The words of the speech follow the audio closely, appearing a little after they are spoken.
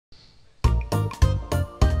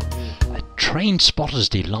train spotter's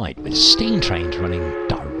delight with steam trains running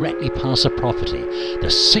directly past the property.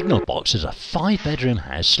 The signal box is a 5-bedroom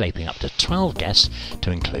house sleeping up to 12 guests,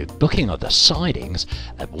 to include booking of the Sidings,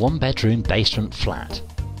 a 1-bedroom basement flat.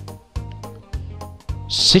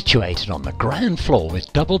 Situated on the ground floor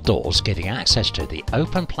with double doors giving access to the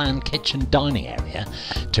open plan kitchen dining area,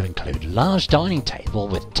 to include large dining table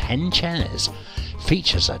with 10 chairs.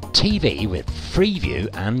 Features a TV with Freeview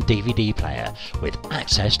and DVD player with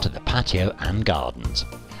access to the patio and gardens.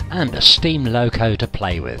 And a steam loco to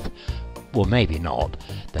play with. Well, maybe not.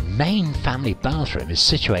 The main family bathroom is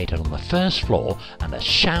situated on the first floor and a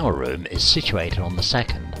shower room is situated on the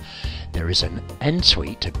second. There is an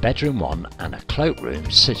ensuite to bedroom 1 and a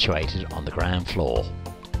cloakroom situated on the ground floor.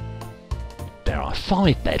 There are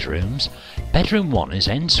 5 bedrooms. Bedroom 1 is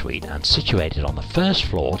ensuite and situated on the first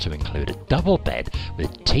floor to include a double bed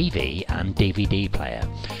with TV and DVD player,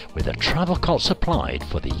 with a travel cot supplied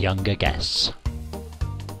for the younger guests.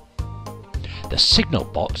 The signal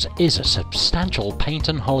box is a substantial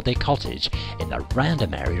Paignton holiday cottage in the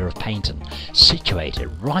Roundham area of Paignton,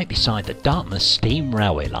 situated right beside the Dartmouth Steam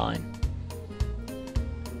Railway line.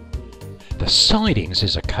 The Sidings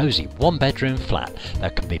is a cosy 1-bedroom flat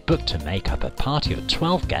that can be booked to make up a party of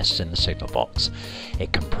 12 guests in the signal box.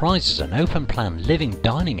 It comprises an open plan living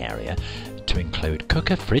dining area to include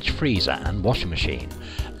cooker, fridge, freezer and washing machine,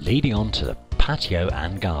 leading on to the patio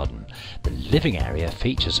and garden. The living area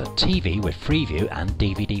features a TV with Freeview and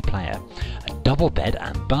DVD player, a double bed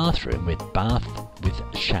and bathroom with bath with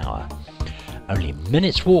shower. Only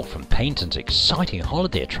minutes walk from Paignton's exciting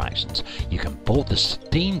holiday attractions, you can board the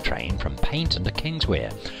steam train from Paignton to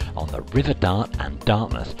Kingswear on the River Dart and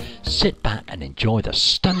Dartmouth. Sit back and enjoy the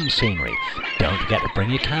stunning scenery. Don't forget to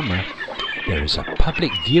bring your camera. There is a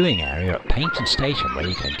public viewing area at Paignton Station where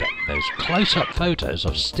you can get those close-up photos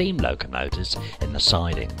of steam locomotives in the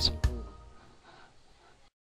sidings.